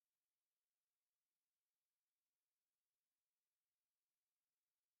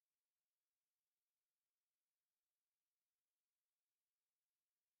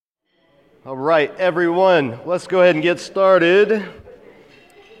All right, everyone, let's go ahead and get started.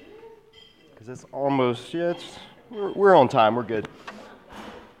 Because it's almost, we're on time, we're good.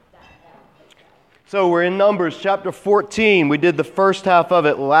 So we're in Numbers chapter 14. We did the first half of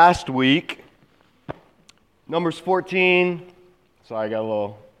it last week. Numbers 14. Sorry, I got a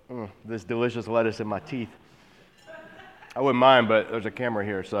little, this delicious lettuce in my teeth. I wouldn't mind, but there's a camera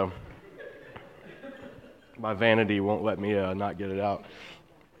here, so my vanity won't let me not get it out.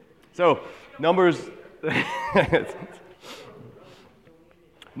 So, Numbers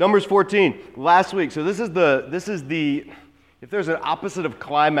 14, last week. So this is the, if there's an opposite of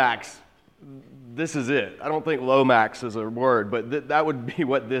climax, this is it. I don't think lomax is a word, but that would be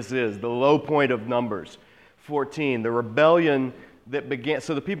what this is, the low point of Numbers 14, the rebellion that began.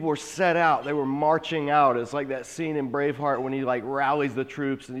 So the people were set out, they were marching out. It's like that scene in Braveheart when he rallies the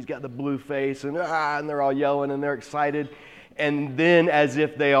troops and he's got the blue face and they're all yelling and they're excited. And then as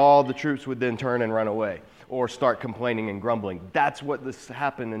if the troops would then turn and run away or start complaining and grumbling. That's what this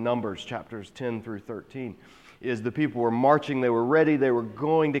happened in Numbers chapters 10 through 13, is the people were marching, they were ready, they were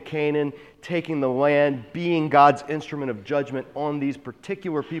going to Canaan, taking the land, being God's instrument of judgment on these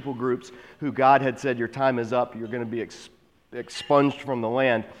particular people groups who God had said, your time is up, you're going to be expunged from the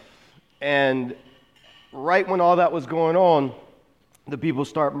land. And right when all that was going on, the people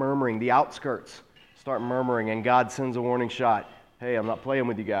start murmuring, the outskirts start murmuring, and God sends a warning shot. Hey, I'm not playing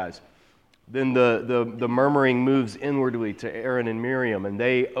with you guys. Then the murmuring moves inwardly to Aaron and Miriam, and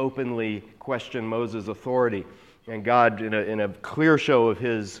they openly question Moses' authority. And God, in a clear show of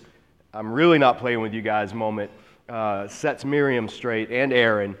his, I'm really not playing with you guys moment, sets Miriam straight and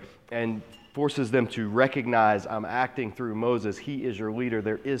Aaron and forces them to recognize, I'm acting through Moses. He is your leader.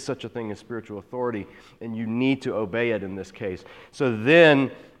 There is such a thing as spiritual authority, and you need to obey it in this case. So then,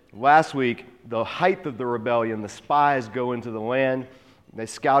 last week, the height of the rebellion, the spies go into the land. They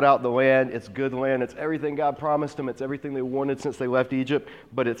scout out the land. It's good land. It's everything God promised them. It's everything they wanted since they left Egypt,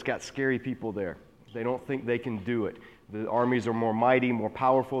 but it's got scary people there. They don't think they can do it. The armies are more mighty, more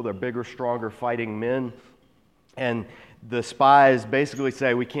powerful. They're bigger, stronger fighting men. And the spies basically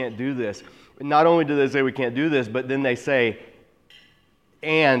say, we can't do this. Not only do they say we can't do this, but then they say,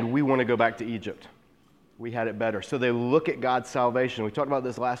 and we want to go back to Egypt. We had it better. So they look at God's salvation. We talked about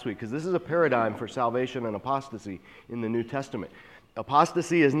this last week because this is a paradigm for salvation and apostasy in the New Testament.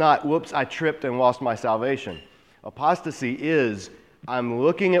 Apostasy is not, whoops, I tripped and lost my salvation. Apostasy is, I'm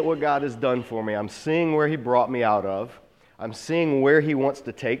looking at what God has done for me. I'm seeing where He brought me out of. I'm seeing where He wants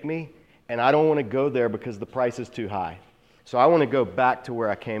to take me, and I don't want to go there because the price is too high. So I want to go back to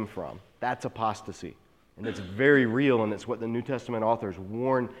where I came from. That's apostasy. And it's very real, and it's what the New Testament authors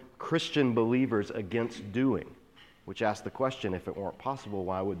warn Christian believers against doing, which asks the question, if it weren't possible,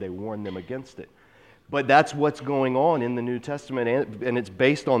 why would they warn them against it? But that's what's going on in the New Testament, and it's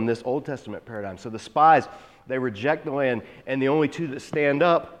based on this Old Testament paradigm. So the spies, they reject the land, and the only two that stand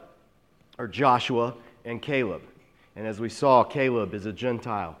up are Joshua and Caleb. And as we saw, Caleb is a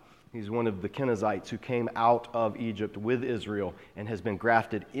Gentile. He's one of the Kenizzites who came out of Egypt with Israel and has been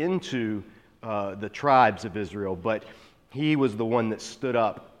grafted into the tribes of Israel. But he was the one that stood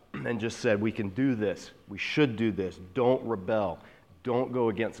up and just said, we can do this. We should do this. Don't rebel. Don't go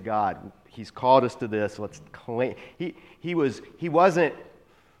against God. He's called us to this. Let's claim. He wasn't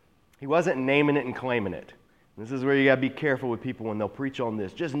naming it and claiming it. This is where you got to be careful with people when they'll preach on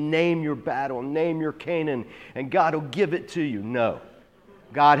this. Just name your battle, name your Canaan, and God will give it to you. No.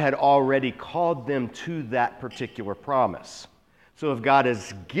 God had already called them to that particular promise. So if God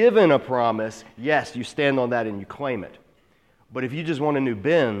has given a promise, yes, you stand on that and you claim it. But if you just want a new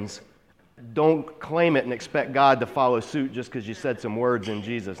Benz, don't claim it and expect God to follow suit just because you said some words in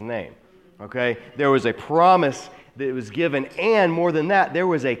Jesus' name. Okay? There was a promise that was given, and more than that, there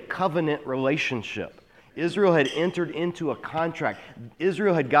was a covenant relationship. Israel had entered into a contract.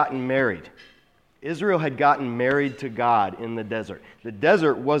 Israel had gotten married. Israel had gotten married to God in the desert. The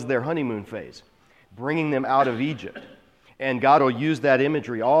desert was their honeymoon phase, bringing them out of Egypt. And God will use that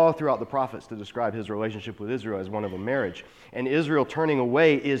imagery all throughout the prophets to describe His relationship with Israel as one of a marriage. And Israel turning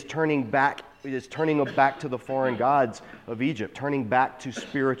away is turning back to the foreign gods of Egypt, turning back to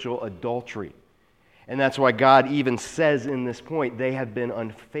spiritual adultery. And that's why God even says in this point, they have been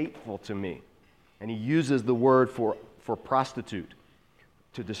unfaithful to me. And He uses the word for prostitute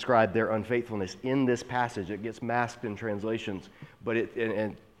to describe their unfaithfulness in this passage. It gets masked in translations, but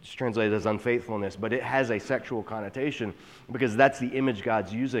it's translated as unfaithfulness, but it has a sexual connotation because that's the image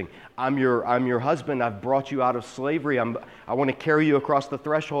God's using. I'm your husband. I've brought you out of slavery. I want to carry you across the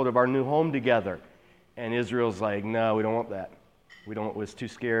threshold of our new home together. And Israel's like, no, we don't want that. It's too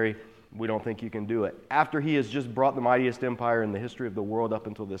scary. We don't think you can do it. After he has just brought the mightiest empire in the history of the world up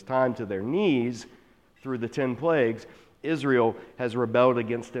until this time to their knees through the 10 plagues, Israel has rebelled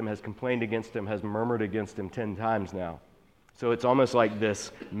against him, has complained against him, has murmured against him 10 times now. So it's almost like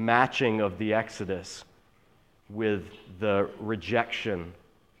this matching of the Exodus with the rejection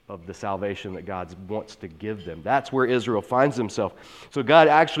of the salvation that God wants to give them. That's where Israel finds himself. So God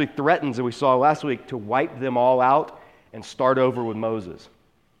actually threatens, and we saw last week, to wipe them all out and start over with Moses.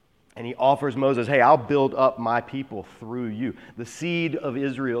 And he offers Moses, hey, I'll build up my people through you. The seed of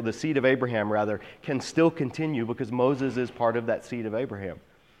Israel, the seed of Abraham rather, can still continue because Moses is part of that seed of Abraham.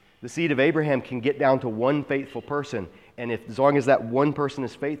 The seed of Abraham can get down to one faithful person, and as long as that one person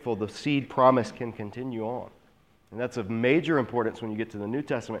is faithful, the seed promise can continue on. And that's of major importance when you get to the New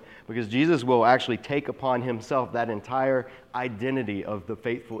Testament, because Jesus will actually take upon himself that entire identity of the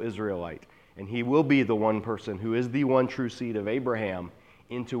faithful Israelite. And he will be the one person who is the one true seed of Abraham,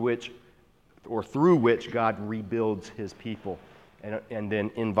 into which or through which God rebuilds his people and then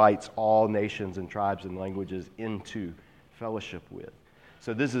invites all nations and tribes and languages into fellowship with.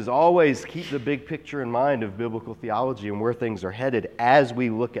 So this is always, keep the big picture in mind of biblical theology and where things are headed as we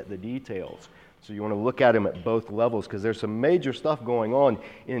look at the details. So you want to look at them at both levels, because there's some major stuff going on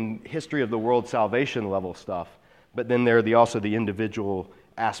in history of the world salvation level stuff, but then there are also the individual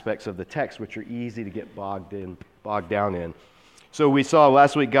aspects of the text which are easy to get bogged down in. So we saw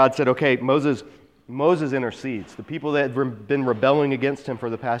last week God said, okay, Moses intercedes. The people that have been rebelling against him for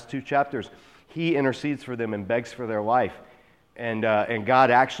the past 2 chapters, he intercedes for them and begs for their life. And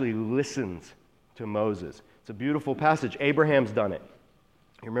God actually listens to Moses. It's a beautiful passage. Abraham's done it.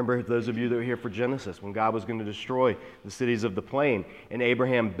 You remember, those of you that were here for Genesis, when God was going to destroy the cities of the plain, and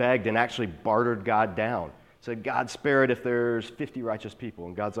Abraham begged and actually bartered God down. Said, God, spare it if there's 50 righteous people.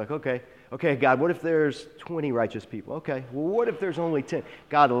 And God's like, okay, God, what if there's 20 righteous people? Okay, well, what if there's only 10?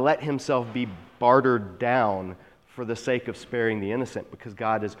 God let himself be bartered down for the sake of sparing the innocent, because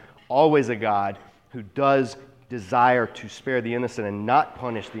God is always a God who does desire to spare the innocent and not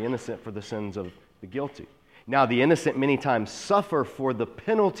punish the innocent for the sins of the guilty. Now, the innocent many times suffer for the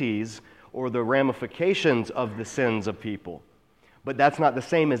penalties or the ramifications of the sins of people. But that's not the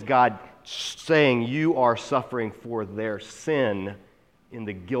same as God saying you are suffering for their sin in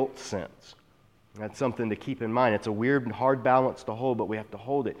the guilt sense. That's something to keep in mind. It's a weird and hard balance to hold, but we have to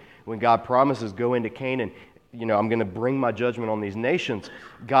hold it. When God promises, go into Canaan, I'm going to bring my judgment on these nations,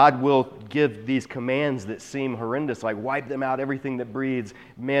 God will give these commands that seem horrendous, like wipe them out, everything that breathes,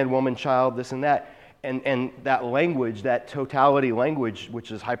 man, woman, child, this and that. And that language, that totality language,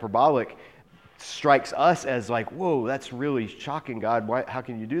 which is hyperbolic, strikes us as like, whoa, that's really shocking, God. How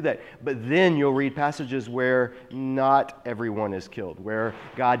can you do that? But then you'll read passages where not everyone is killed, where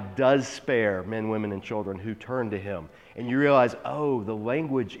God does spare men, women, and children who turn to him. And you realize, oh, the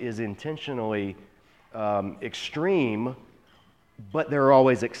language is intentionally extreme, but there are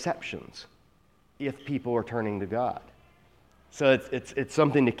always exceptions if people are turning to God. So it's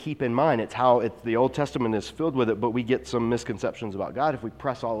something to keep in mind. It's how the Old Testament is filled with it, but we get some misconceptions about God if we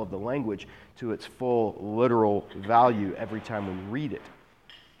press all of the language to its full literal value every time we read it.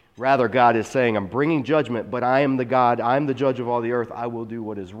 Rather, God is saying, I'm bringing judgment, but I am the God, I am the judge of all the earth. I will do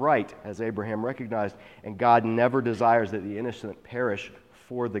what is right, as Abraham recognized, and God never desires that the innocent perish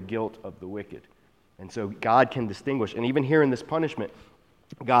for the guilt of the wicked. And so God can distinguish, and even here in this punishment,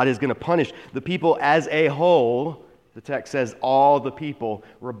 God is going to punish the people as a whole. The text says all the people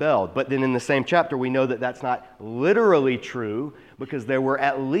rebelled. But then in the same chapter, we know that that's not literally true, because there were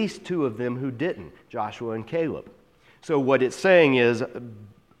at least 2 of them who didn't, Joshua and Caleb. So what it's saying is,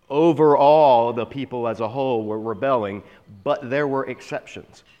 overall, the people as a whole were rebelling, but there were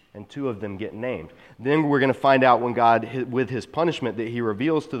exceptions, and 2 of them get named. Then we're going to find out when God, with his punishment, that he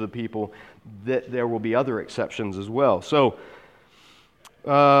reveals to the people that there will be other exceptions as well. So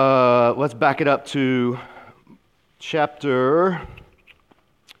let's back it up to chapter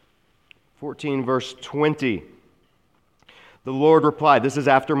 14, verse 20. The Lord replied, this is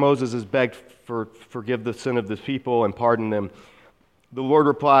after Moses has begged for forgive the sin of the people and pardon them. The Lord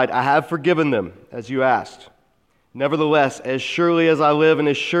replied, I have forgiven them, as you asked. Nevertheless, as surely as I live and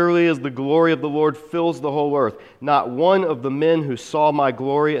as surely as the glory of the Lord fills the whole earth, not one of the men who saw my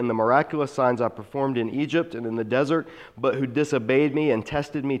glory and the miraculous signs I performed in Egypt and in the desert, but who disobeyed me and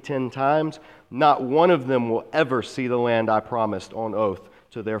tested me 10 times, not one of them will ever see the land I promised on oath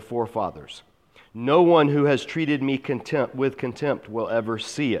to their forefathers. No one who has treated me with contempt will ever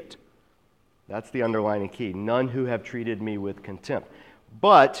see it. That's the underlining key. None who have treated me with contempt.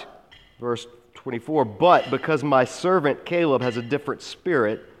 But, verse 24, but because my servant Caleb has a different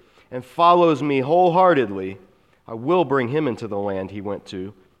spirit and follows me wholeheartedly, I will bring him into the land he went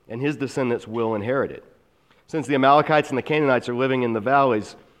to and his descendants will inherit it. Since the Amalekites and the Canaanites are living in the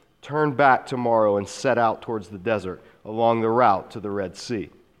valleys, turn back tomorrow and set out towards the desert along the route to the Red Sea.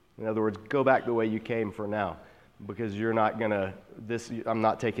 In other words, go back the way you came for now, because you're not going to, I'm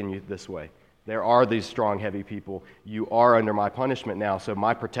not taking you this way. There are these strong, heavy people. You are under my punishment now, so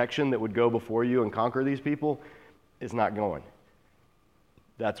my protection that would go before you and conquer these people is not going.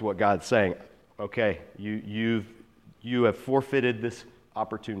 That's what God's saying. Okay, you have forfeited this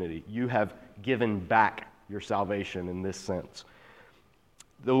opportunity. You have given back your salvation in this sense.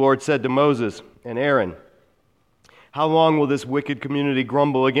 The Lord said to Moses and Aaron, "How long will this wicked community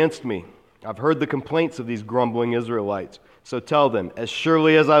grumble against me? I've heard the complaints of these grumbling Israelites. So tell them, as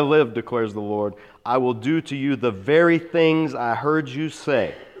surely as I live, declares the Lord, I will do to you the very things I heard you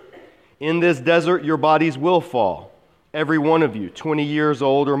say. In this desert your bodies will fall, every one of you, 20 years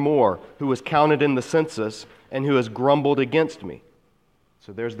old or more, who was counted in the census and who has grumbled against me."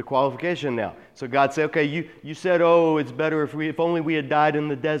 So there's the qualification now. So God said, okay, you said, oh, it's better if only we had died in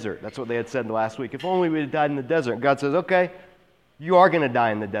the desert. That's what they had said last week. If only we had died in the desert. And God says, okay, you are going to die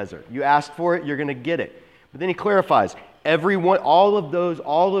in the desert. You asked for it, you're going to get it. But then he clarifies, everyone, all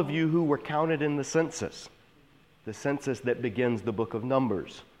of you who were counted in the census that begins the book of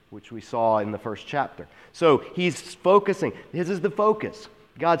Numbers, which we saw in the first chapter. So he's focusing. This is the focus.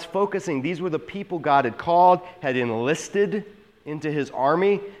 God's focusing. These were the people God had called, had enlisted into his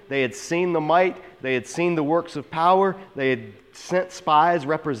army. They had seen the might. They had seen the works of power. They had sent spies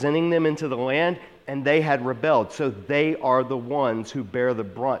representing them into the land, and they had rebelled. So they are the ones who bear the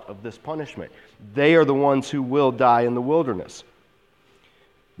brunt of this punishment. They are the ones who will die in the wilderness.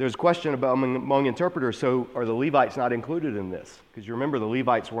 There's a question about among interpreters, so are the Levites not included in this? Because you remember the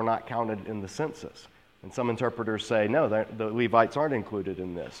Levites were not counted in the census. And some interpreters say, no, the Levites aren't included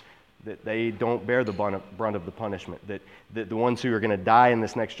in this, that they don't bear the brunt of the punishment, that the ones who are going to die in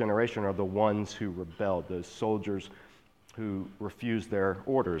this next generation are the ones who rebelled, those soldiers who refused their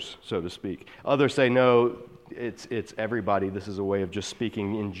orders, so to speak. Others say, no, it's everybody. This is a way of just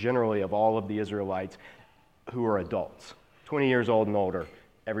speaking in generally of all of the Israelites who are adults, 20 years old and older.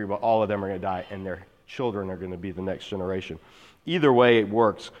 All of them are going to die, and their children are going to be the next generation. Either way, it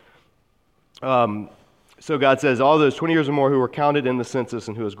works. So God says, all those 20 years or more who were counted in the census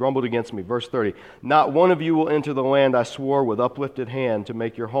and who has grumbled against me. Verse 30, not one of you will enter the land I swore with uplifted hand to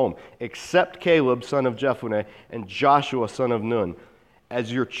make your home, except Caleb, son of Jephunneh, and Joshua, son of Nun.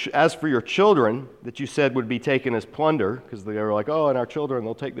 As for your children that you said would be taken as plunder, because they were like, oh, and our children,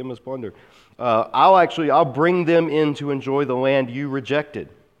 they'll take them as plunder. I'll bring them in to enjoy the land you rejected.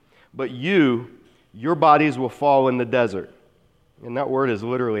 But your bodies will fall in the desert. And that word is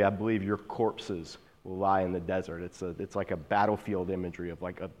literally, I believe, your corpses will lie in the desert. It's like a battlefield imagery of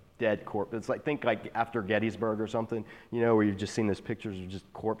like a dead corpse. It's like, think like after Gettysburg or something, where you've just seen those pictures of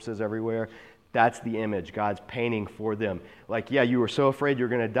just corpses everywhere. That's the image God's painting for them. Like, yeah, you were so afraid you're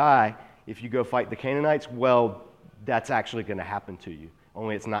going to die if you go fight the Canaanites. Well, that's actually going to happen to you.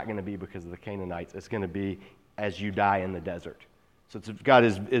 Only it's not going to be because of the Canaanites. It's going to be as you die in the desert. So God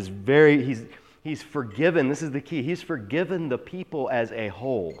is very, he's forgiven. This is the key. He's forgiven the people as a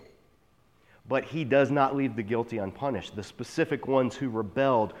whole. But he does not leave the guilty unpunished. The specific ones who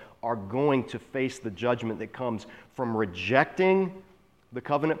rebelled are going to face the judgment that comes from rejecting the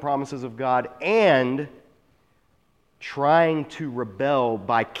covenant promises of God and trying to rebel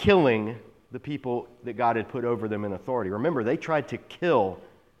by killing the people that God had put over them in authority. Remember, they tried to kill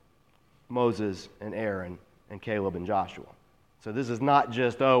Moses and Aaron and Caleb and Joshua. So this is not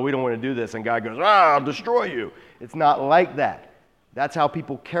just, oh, we don't want to do this, and God goes, I'll destroy you. It's not like that. That's how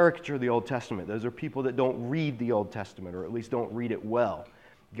people caricature the Old Testament. Those are people that don't read the Old Testament, or at least don't read it well.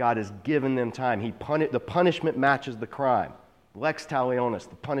 God has given them time. The punishment matches the crime. Lex talionis,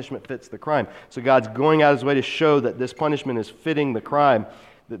 the punishment fits the crime. So God's going out of his way to show that this punishment is fitting the crime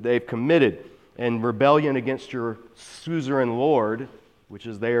that they've committed. And rebellion against your suzerain Lord, which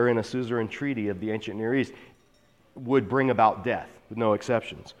is there in a suzerain treaty of the ancient Near East, would bring about death, with no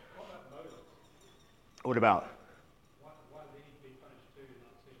exceptions. What about?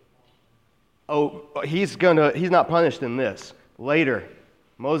 Oh, he's not punished in this. Later.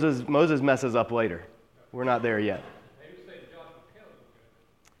 Moses messes up later. We're not there yet.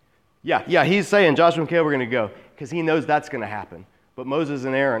 Yeah, he's saying Joshua and Caleb are going to go because he knows that's going to happen. But Moses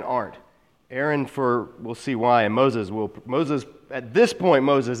and Aaron aren't. Aaron, we'll see why, and Moses, at this point,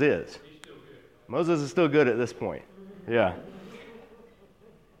 Moses is. He's still good. Moses is still good at this point. Yeah.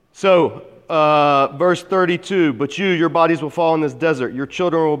 So, verse 32, but your bodies will fall in this desert. Your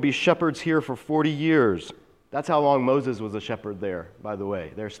children will be shepherds here for 40 years. That's how long Moses was a shepherd there, by the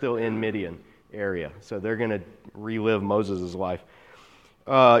way. They're still in Midian area. So they're going to relive Moses' life.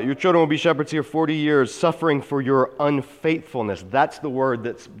 Your children will be shepherds here 40 years, suffering for your unfaithfulness. That's the word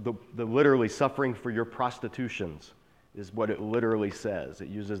that's the literally suffering for your prostitutions is what it literally says. It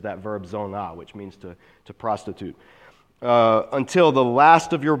uses that verb zonah, which means to prostitute. Until the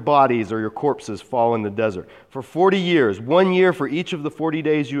last of your bodies or your corpses fall in the desert. For 40 years, 1 year for each of the 40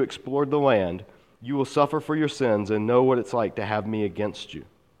 days you explored the land, you will suffer for your sins and know what it's like to have me against you.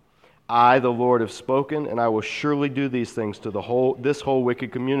 I, the Lord, have spoken, and I will surely do these things to this whole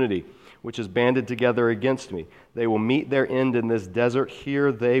wicked community, which is banded together against me. They will meet their end in this desert.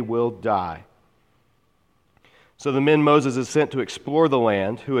 Here they will die. So the men Moses had sent to explore the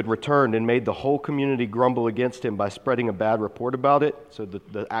land, who had returned and made the whole community grumble against him by spreading a bad report about it. So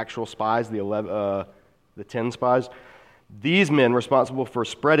the actual spies, the 10 spies, these men responsible for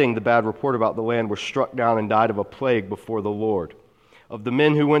spreading the bad report about the land were struck down and died of a plague before the Lord. Of the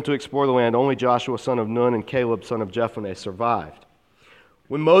men who went to explore the land, only Joshua son of Nun and Caleb son of Jephunneh survived.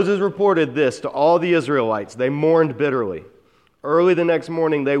 When Moses reported this to all the Israelites, they mourned bitterly. Early the next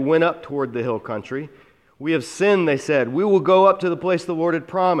morning, they went up toward the hill country. We have sinned, they said. We will go up to the place the Lord had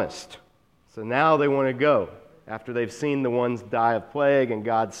promised. So now they want to go. After they've seen the ones die of plague and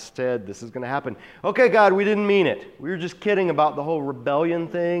God said, this is going to happen. Okay, God, we didn't mean it. We were just kidding about the whole rebellion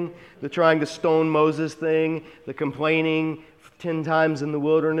thing, the trying to stone Moses thing, the complaining 10 times in the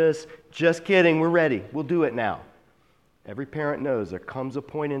wilderness. Just kidding, we're ready. We'll do it now. Every parent knows there comes a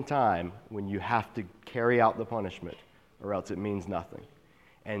point in time when you have to carry out the punishment, or else it means nothing.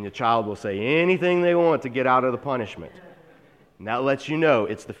 And the child will say anything they want to get out of the punishment. And that lets you know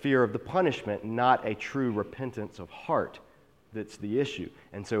it's the fear of the punishment, not a true repentance of heart, that's the issue.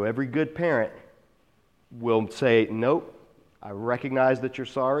 And so every good parent will say, nope, I recognize that you're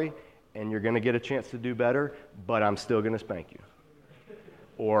sorry, and you're going to get a chance to do better, but I'm still going to spank you.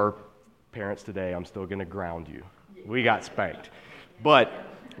 Or parents today, I'm still going to ground you. We got spanked. But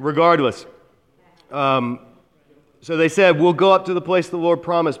regardless, so they said, we'll go up to the place the Lord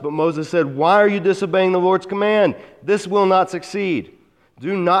promised. But Moses said, why are you disobeying the Lord's command? This will not succeed.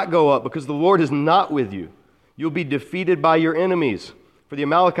 Do not go up, because the Lord is not with you. You'll be defeated by your enemies. For the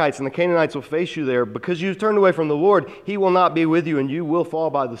Amalekites and the Canaanites will face you there. Because you've turned away from the Lord, he will not be with you, and you will fall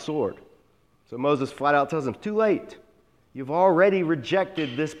by the sword. So Moses flat out tells them, too late. You've already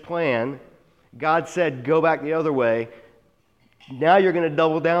rejected this plan. God said, go back the other way. Now you're going to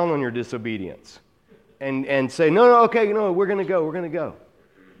double down on your disobedience. And say, no, okay, we're going to go.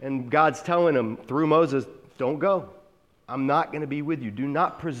 And God's telling them through Moses, don't go. I'm not going to be with you. Do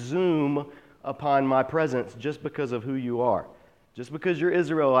not presume upon my presence just because of who you are. Just because you're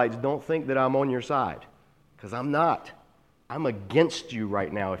Israelites, don't think that I'm on your side, because I'm not. I'm against you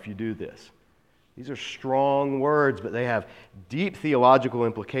right now if you do this. These are strong words, but they have deep theological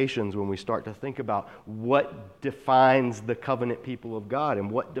implications when we start to think about what defines the covenant people of God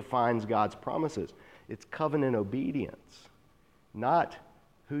and what defines God's promises. It's covenant obedience, not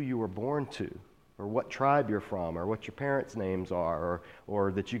who you were born to, or what tribe you're from, or what your parents' names are,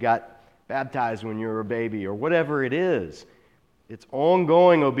 or that you got baptized when you were a baby, or whatever it is. It's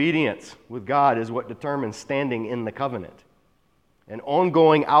ongoing obedience with God is what determines standing in the covenant. And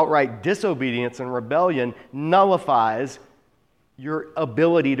ongoing outright disobedience and rebellion nullifies your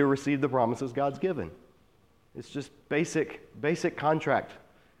ability to receive the promises God's given. It's just basic contract.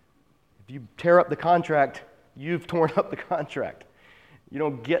 If you tear up the contract, you've torn up the contract. You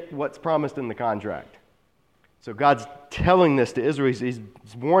don't get what's promised in the contract. So God's telling this to Israel. He's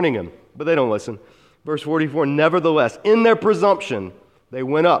warning them, but they don't listen. Verse 44, nevertheless, in their presumption, they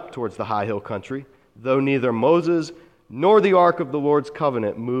went up towards the high hill country, though neither Moses nor the ark of the Lord's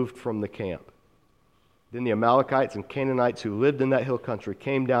covenant moved from the camp. Then the Amalekites and Canaanites who lived in that hill country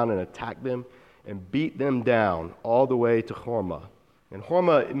came down and attacked them and beat them down all the way to Hormah. And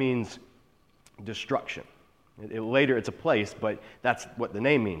Hormah, it means destruction. Later, it's a place, but that's what the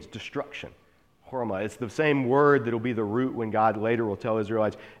name means, destruction. Hormah. It's the same word that will be the root when God later will tell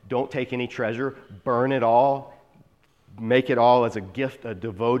Israelites, don't take any treasure, burn it all, make it all as a gift, a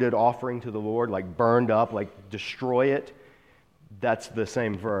devoted offering to the Lord, like burned up, like destroy it. That's the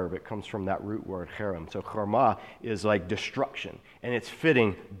same verb. It comes from that root word, herem. So Hormah is like destruction. And it's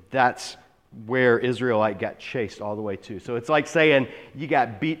fitting that's where Israelite got chased all the way to. So it's like saying you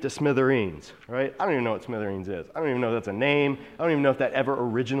got beat to smithereens, right? I don't even know what smithereens is. I don't even know if that's a name. I don't even know if that ever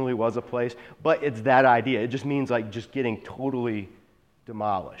originally was a place. But it's that idea. It just means like just getting totally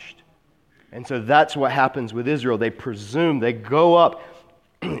demolished. And so that's what happens with Israel. They presume, they go up.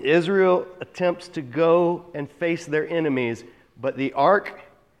 Israel attempts to go and face their enemies, but the ark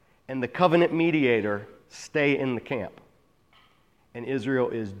and the covenant mediator stay in the camp. And Israel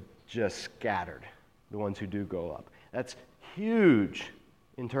is just scattered, the ones who do go up. That's huge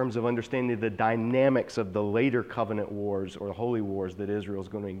in terms of understanding the dynamics of the later covenant wars or holy wars that Israel is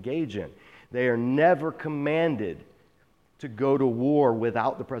going to engage in. They are never commanded to go to war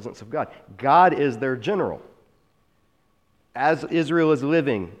without the presence of God. God is their general. As Israel is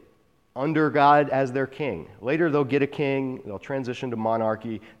living under God as their king. Later they'll get a king, they'll transition to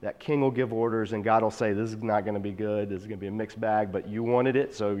monarchy, that king will give orders and God will say, this is not going to be good, this is going to be a mixed bag, but you wanted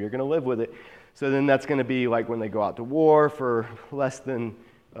it, so you're going to live with it. So then that's going to be like when they go out to war for less than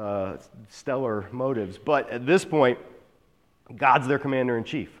stellar motives. But at this point, God's their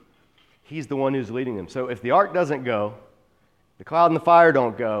commander-in-chief. He's the one who's leading them. So if the ark doesn't go, the cloud and the fire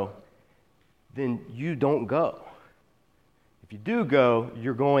don't go, then you don't go. If you do go,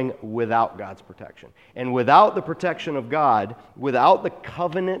 you're going without God's protection. And without the protection of God, without the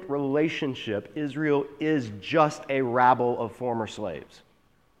covenant relationship, Israel is just a rabble of former slaves.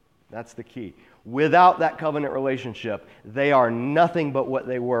 That's the key. Without that covenant relationship, they are nothing but what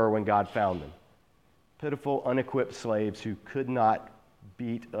they were when God found them. Pitiful, unequipped slaves who could not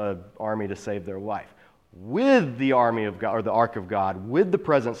beat an army to save their life. With the army of God, or the ark of God, with the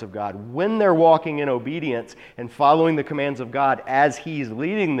presence of God, when they're walking in obedience and following the commands of God as He's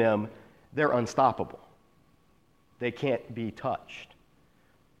leading them, they're unstoppable. They can't be touched.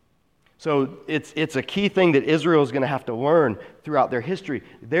 So it's a key thing that Israel is going to have to learn throughout their history.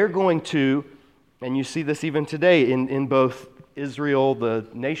 They're going to, and you see this even today in both Israel, the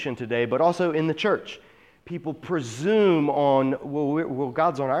nation today, but also in the church. People presume on, well,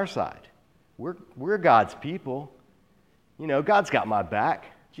 God's on our side. We're God's people. You know, God's got my back.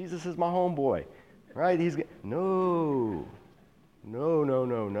 Jesus is my homeboy, right? No.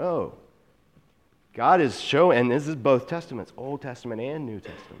 God is showing, and this is both Testaments, Old Testament and New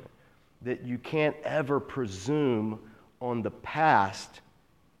Testament, that you can't ever presume on the past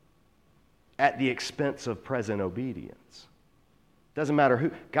at the expense of present obedience. Doesn't matter who.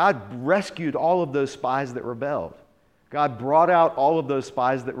 God rescued all of those spies that rebelled. God brought out all of those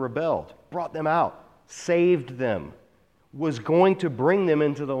spies that rebelled, brought them out, saved them, was going to bring them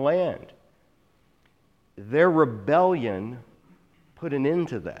into the land. Their rebellion put an end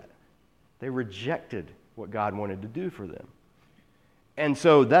to that. They rejected what God wanted to do for them. And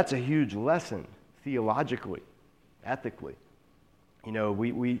so that's a huge lesson theologically, ethically. You know,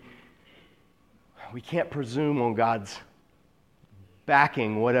 we can't presume on God's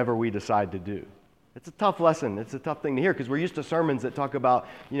backing whatever we decide to do. It's a tough lesson. It's a tough thing to hear because we're used to sermons that talk about,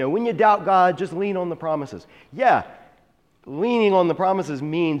 you know, when you doubt God, just lean on the promises. Yeah, leaning on the promises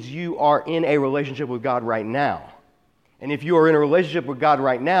means you are in a relationship with God right now. And if you are in a relationship with God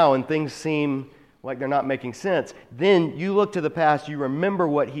right now and things seem like they're not making sense, then you look to the past, you remember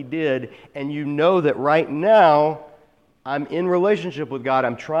what He did, and you know that right now I'm in relationship with God.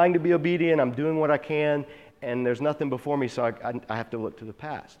 I'm trying to be obedient. I'm doing what I can, and there's nothing before me, so I have to look to the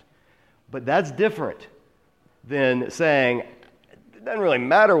past. But that's different than saying, it doesn't really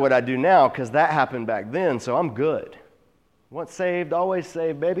matter what I do now because that happened back then, so I'm good. Once saved, always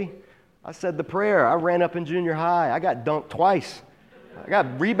saved, baby. I said the prayer. I ran up in junior high. I got dunked twice. I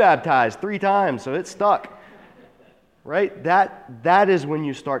got rebaptized 3 times, so it stuck. Right? That is when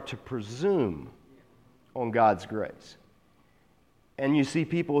you start to presume on God's grace. And you see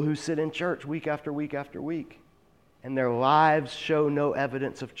people who sit in church week after week after week, and their lives show no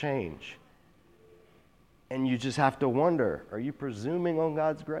evidence of change. And you just have to wonder, are you presuming on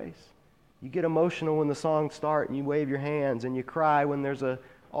God's grace? You get emotional when the songs start and you wave your hands and you cry when there's an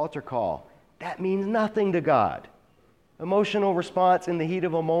altar call. That means nothing to God. Emotional response in the heat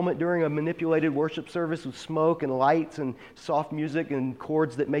of a moment during a manipulated worship service with smoke and lights and soft music and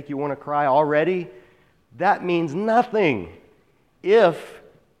chords that make you want to cry already, that means nothing if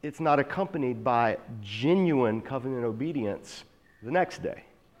it's not accompanied by genuine covenant obedience the next day.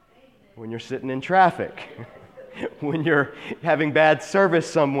 When you're sitting in traffic, when you're having bad service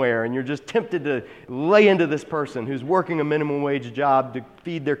somewhere and you're just tempted to lay into this person who's working a minimum wage job to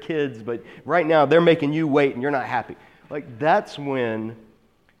feed their kids, but right now they're making you wait and you're not happy. Like, that's when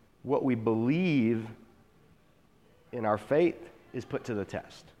what we believe in our faith is put to the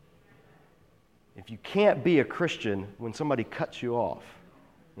test. If you can't be a Christian when somebody cuts you off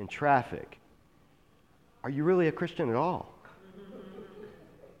in traffic, are you really a Christian at all?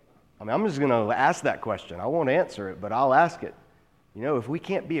 I mean, I'm just going to ask that question. I won't answer it, but I'll ask it. You know, if we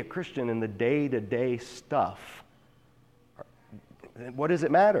can't be a Christian in the day-to-day stuff, what does it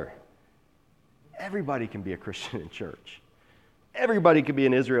matter? Everybody can be a Christian in church. Everybody could be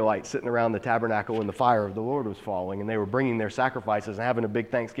an Israelite sitting around the tabernacle when the fire of the Lord was falling and they were bringing their sacrifices and having a big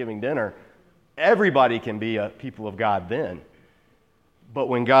Thanksgiving dinner. Everybody can be a people of God then. But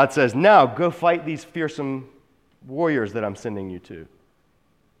when God says, now go fight these fearsome warriors that I'm sending you to,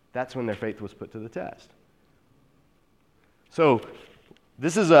 That's when their faith was put to the test. So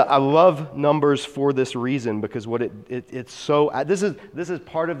I love Numbers for this reason, because it's so, this is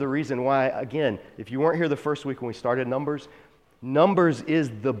part of the reason why, again, if you weren't here the first week when we started Numbers, Numbers is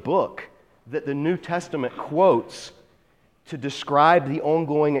the book that the New Testament quotes to describe the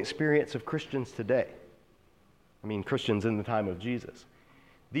ongoing experience of Christians today. I mean, Christians in the time of Jesus.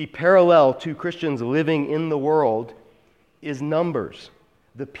 The parallel to Christians living in the world is Numbers,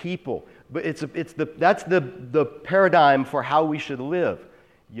 the people. But that's the paradigm for how we should live.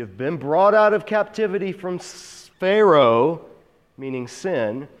 You've been brought out of captivity from Pharaoh, meaning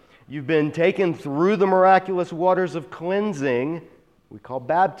sin. You've been taken through the miraculous waters of cleansing, we call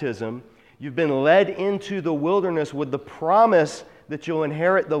baptism. You've been led into the wilderness with the promise that you'll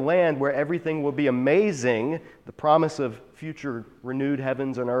inherit the land where everything will be amazing, the promise of future renewed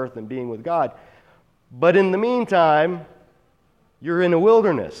heavens and earth and being with God. But in the meantime, you're in a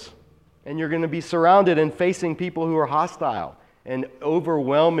wilderness, and you're going to be surrounded and facing people who are hostile and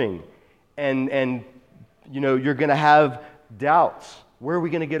overwhelming, and you're going to have doubts. Where are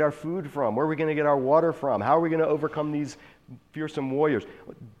we going to get our food from? Where are we going to get our water from? How are we going to overcome these fearsome warriors?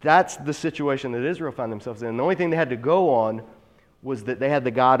 That's the situation that Israel found themselves in. And the only thing they had to go on was that they had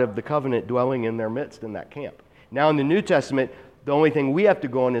the God of the covenant dwelling in their midst in that camp. Now in the New Testament, the only thing we have to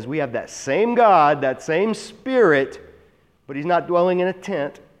go on is we have that same God, that same Spirit, but He's not dwelling in a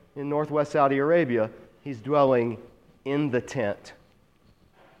tent in northwest Saudi Arabia. He's dwelling in the tent,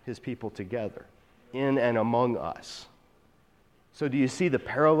 His people together, in and among us. So do you see the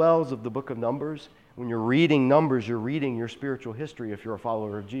parallels of the book of Numbers? When you're reading Numbers, you're reading your spiritual history if you're a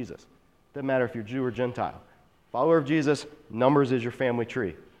follower of Jesus. Doesn't matter if you're Jew or Gentile. Follower of Jesus, Numbers is your family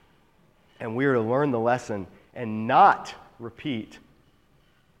tree. And we are to learn the lesson and not repeat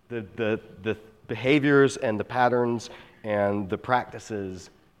the behaviors and the patterns and the practices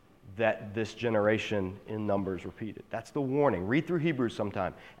that this generation in Numbers repeated. That's the warning. Read through Hebrews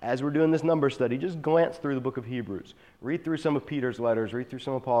sometime. As we're doing this Numbers study, just glance through the book of Hebrews. Read through some of Peter's letters. Read through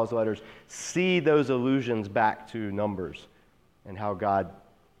some of Paul's letters. See those allusions back to Numbers and how God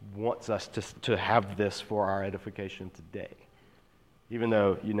wants us to have this for our edification today. Even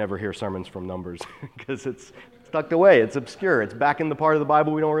though you never hear sermons from Numbers because it's tucked away. It's obscure. It's back in the part of the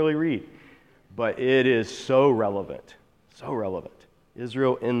Bible we don't really read. But it is so relevant. So relevant.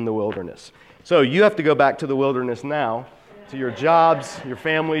 Israel in the wilderness. So you have to go back to the wilderness now, to your jobs, your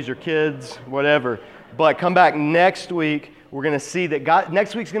families, your kids, whatever. But come back next week. We're going to see that God,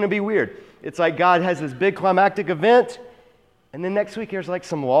 next week's going to be weird. It's like God has this big climactic event, and then next week there's like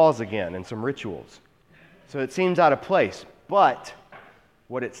some laws again and some rituals. So it seems out of place. But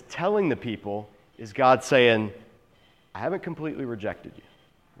what it's telling the people is God saying, I haven't completely rejected you.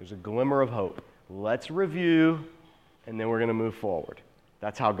 There's a glimmer of hope. Let's review, and then we're going to move forward.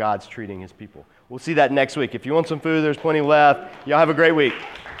 That's how God's treating His people. We'll see that next week. If you want some food, there's plenty left. Y'all have a great week.